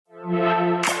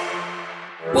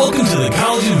Welcome to the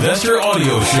College Investor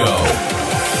Audio Show,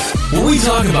 where we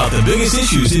talk about the biggest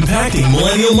issues impacting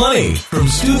millennial money, from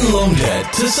student loan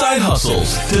debt to side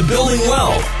hustles to building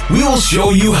wealth. We will show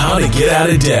you how to get out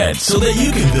of debt so that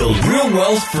you can build real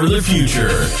wealth for the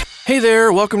future. Hey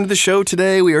there, welcome to the show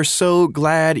today. We are so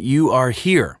glad you are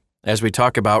here as we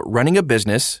talk about running a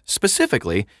business,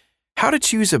 specifically how to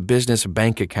choose a business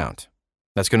bank account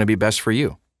that's going to be best for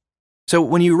you. So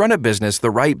when you run a business,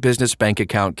 the right business bank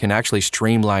account can actually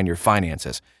streamline your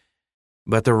finances.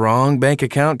 But the wrong bank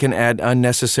account can add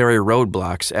unnecessary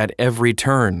roadblocks at every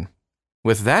turn.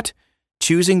 With that,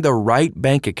 choosing the right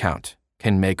bank account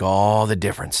can make all the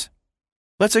difference.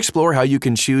 Let's explore how you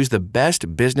can choose the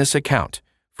best business account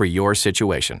for your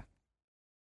situation.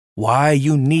 Why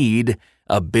you need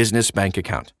a business bank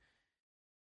account.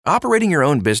 Operating your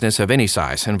own business of any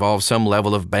size involves some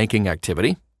level of banking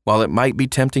activity. While it might be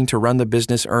tempting to run the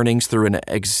business earnings through an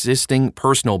existing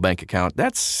personal bank account,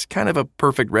 that's kind of a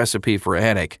perfect recipe for a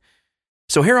headache.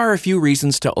 So here are a few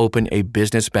reasons to open a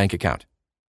business bank account.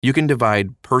 You can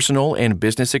divide personal and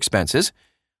business expenses.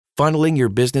 Funneling your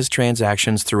business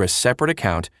transactions through a separate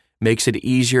account makes it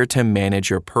easier to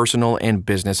manage your personal and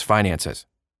business finances.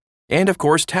 And of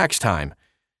course, tax time.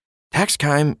 Tax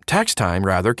time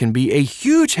can be a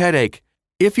huge headache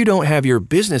if you don't have your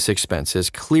business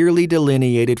expenses clearly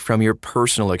delineated from your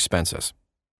personal expenses.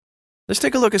 Let's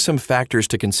take a look at some factors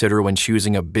to consider when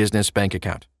choosing a business bank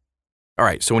account. All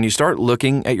right, so when you start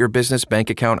looking at your business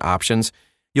bank account options,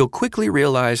 you'll quickly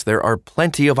realize there are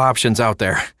plenty of options out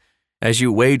there. As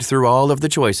you wade through all of the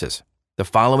choices, the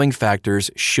following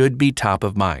factors should be top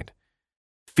of mind.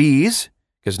 Fees,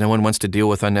 because no one wants to deal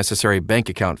with unnecessary bank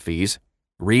account fees.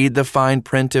 Read the fine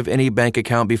print of any bank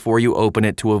account before you open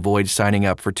it to avoid signing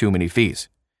up for too many fees.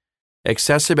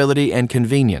 Accessibility and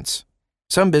convenience.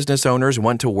 Some business owners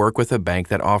want to work with a bank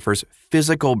that offers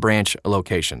physical branch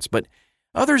locations, but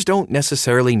others don't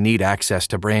necessarily need access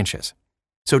to branches.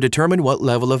 So determine what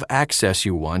level of access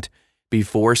you want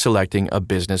before selecting a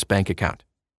business bank account.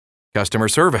 Customer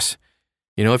service.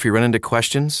 If you run into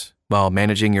questions while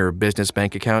managing your business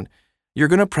bank account, you're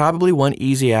going to probably want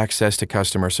easy access to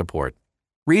customer support.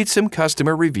 Read some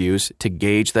customer reviews to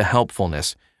gauge the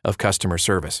helpfulness of customer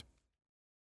service.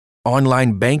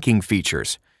 Online banking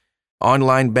features.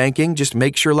 Online banking just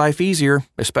makes your life easier,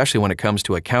 especially when it comes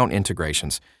to account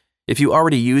integrations. If you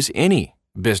already use any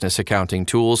business accounting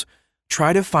tools,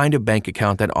 try to find a bank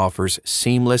account that offers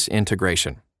seamless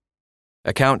integration.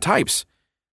 Account types.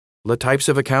 The types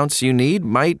of accounts you need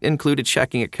might include a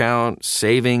checking account,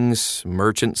 savings,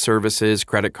 merchant services,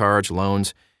 credit cards,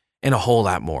 loans, and a whole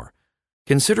lot more.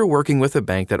 Consider working with a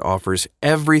bank that offers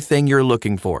everything you're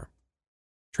looking for.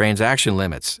 Transaction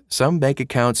limits. Some bank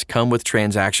accounts come with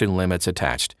transaction limits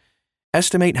attached.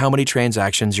 Estimate how many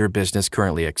transactions your business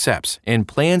currently accepts and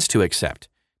plans to accept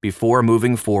before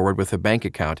moving forward with a bank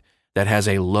account that has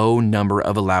a low number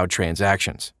of allowed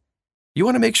transactions. You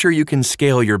want to make sure you can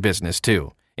scale your business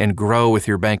too and grow with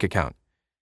your bank account.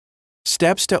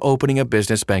 Steps to opening a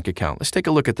business bank account. Let's take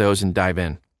a look at those and dive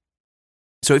in.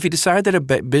 So if you decide that a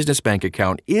business bank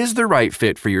account is the right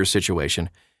fit for your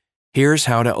situation, here's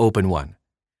how to open one.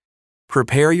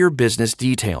 Prepare your business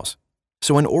details.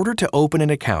 So in order to open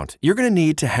an account, you're going to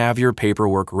need to have your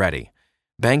paperwork ready.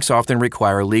 Banks often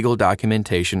require legal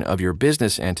documentation of your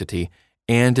business entity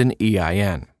and an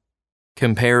EIN.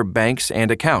 Compare banks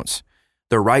and accounts.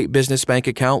 The right business bank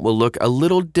account will look a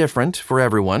little different for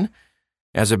everyone.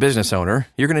 As a business owner,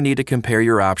 you're going to need to compare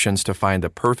your options to find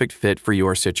the perfect fit for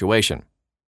your situation.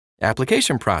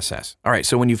 Application process. All right,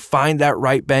 so when you find that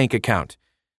right bank account,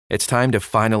 it's time to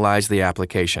finalize the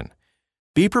application.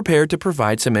 Be prepared to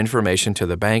provide some information to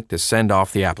the bank to send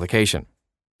off the application.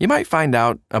 You might find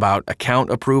out about account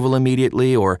approval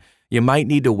immediately, or you might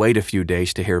need to wait a few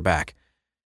days to hear back.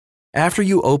 After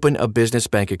you open a business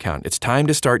bank account, it's time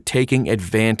to start taking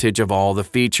advantage of all the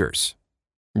features.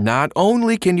 Not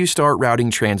only can you start routing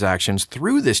transactions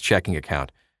through this checking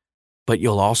account, but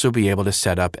you'll also be able to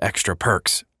set up extra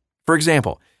perks. For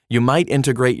example, you might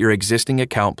integrate your existing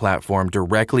account platform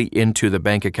directly into the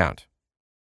bank account.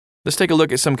 Let's take a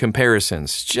look at some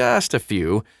comparisons, just a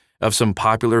few, of some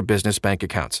popular business bank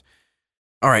accounts.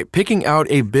 All right, picking out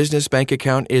a business bank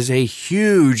account is a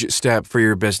huge step for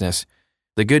your business.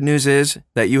 The good news is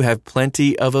that you have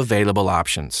plenty of available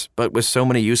options, but with so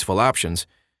many useful options,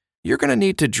 you're going to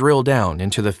need to drill down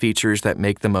into the features that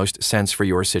make the most sense for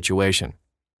your situation.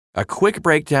 A quick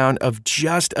breakdown of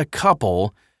just a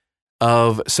couple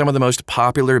of some of the most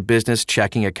popular business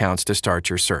checking accounts to start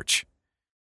your search.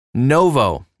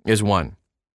 Novo is one.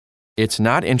 It's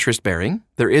not interest-bearing.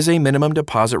 There is a minimum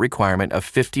deposit requirement of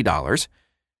 $50.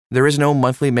 There is no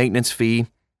monthly maintenance fee,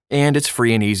 and it's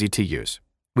free and easy to use.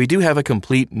 We do have a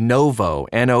complete Novo,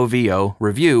 N-O-V-O,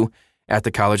 review at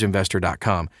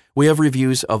thecollegeinvestor.com. We have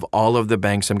reviews of all of the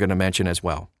banks I'm going to mention as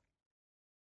well.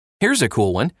 Here's a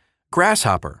cool one,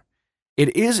 Grasshopper.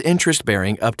 It is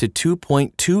interest-bearing up to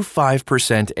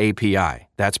 2.25% API.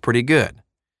 That's pretty good.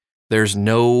 There's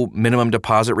no minimum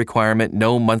deposit requirement,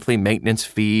 no monthly maintenance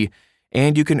fee,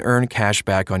 and you can earn cash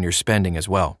back on your spending as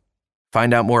well.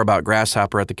 Find out more about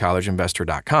Grasshopper at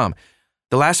thecollegeinvestor.com.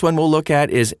 The last one we'll look at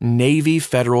is Navy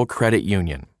Federal Credit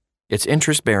Union. It's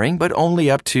interest-bearing, but only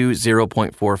up to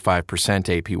 0.45%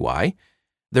 APY.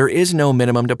 There is no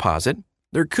minimum deposit.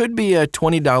 There could be a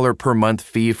 $20 per month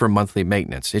fee for monthly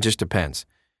maintenance. It just depends.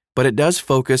 But it does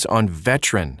focus on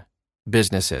veteran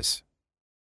businesses.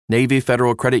 Navy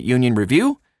Federal Credit Union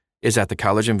review is at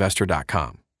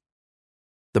thecollegeinvestor.com.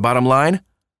 The bottom line,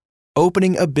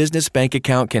 opening a business bank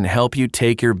account can help you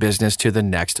take your business to the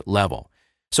next level.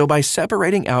 So by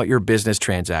separating out your business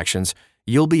transactions,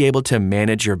 you'll be able to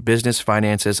manage your business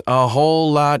finances a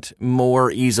whole lot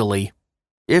more easily.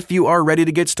 If you are ready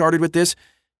to get started with this,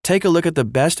 take a look at the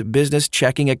best business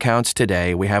checking accounts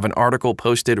today. We have an article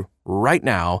posted right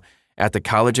now at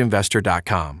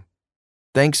thecollegeinvestor.com.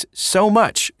 Thanks so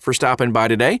much for stopping by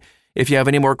today. If you have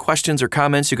any more questions or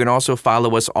comments, you can also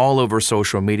follow us all over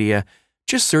social media.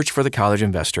 Just search for The College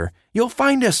Investor. You'll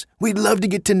find us. We'd love to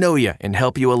get to know you and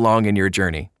help you along in your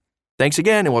journey. Thanks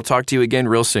again, and we'll talk to you again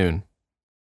real soon.